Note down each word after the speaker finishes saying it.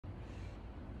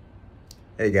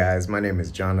Hey guys, my name is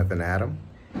Jonathan Adam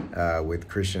with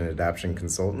Christian Adoption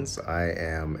Consultants. I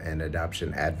am an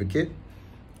adoption advocate.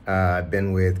 I've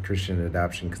been with Christian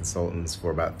Adoption Consultants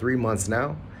for about 3 months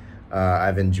now.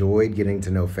 I've enjoyed getting to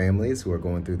know families who are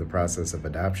going through the process of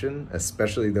adoption,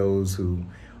 especially those who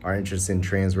are interested in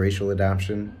transracial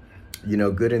adoption. You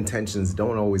know, good intentions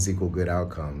don't always equal good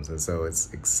outcomes. And so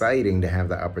it's exciting to have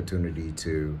the opportunity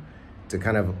to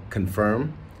kind of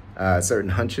confirm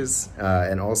certain hunches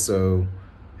and also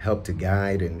help to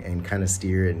guide and kind of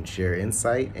steer and share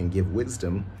insight and give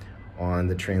wisdom on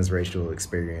the transracial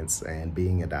experience and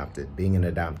being adopted, being an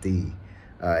adoptee.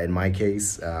 In my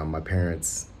case, my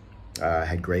parents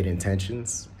had great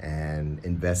intentions and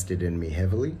invested in me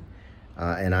heavily.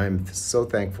 And I'm so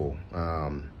thankful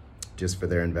just for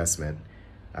their investment.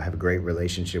 I have a great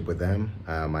relationship with them,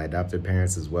 my adopted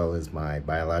parents as well as my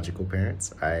biological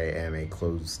parents. I am a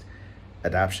closed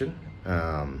adoption.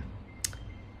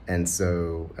 And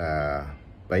so,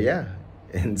 but yeah,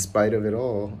 in spite of it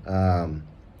all,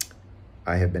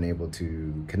 I have been able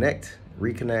to connect,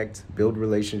 reconnect, build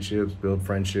relationships, build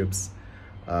friendships,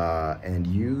 and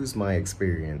use my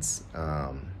experience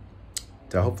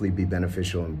to hopefully be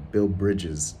beneficial and build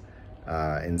bridges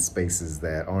in spaces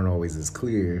that aren't always as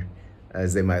clear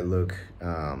as they might look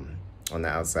on the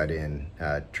outside in.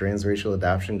 Transracial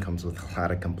adoption comes with a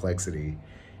lot of complexity,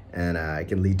 and it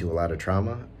can lead to a lot of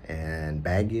trauma and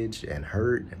baggage and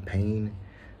hurt and pain,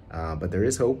 but there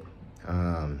is hope.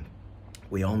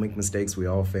 We all make mistakes, we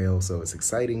all fail, so it's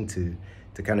exciting to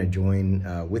kind of join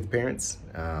with parents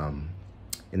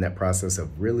in that process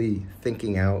of really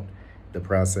thinking out the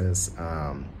process,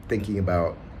 thinking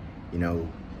about, you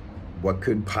know, what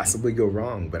could possibly go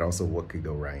wrong, but also what could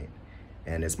go right.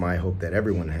 And it's my hope that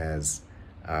everyone has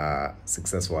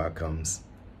successful outcomes.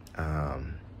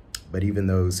 But even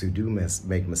those who do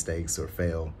make mistakes or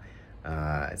fail,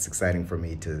 it's exciting for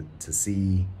me to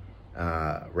see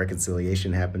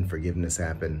reconciliation happen, forgiveness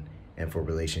happen, and for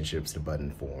relationships to bud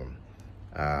and form.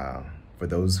 For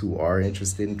those who are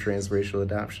interested in transracial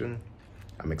adoption,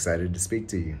 I'm excited to speak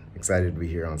to you, excited to be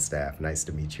here on staff. Nice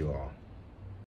to meet you all.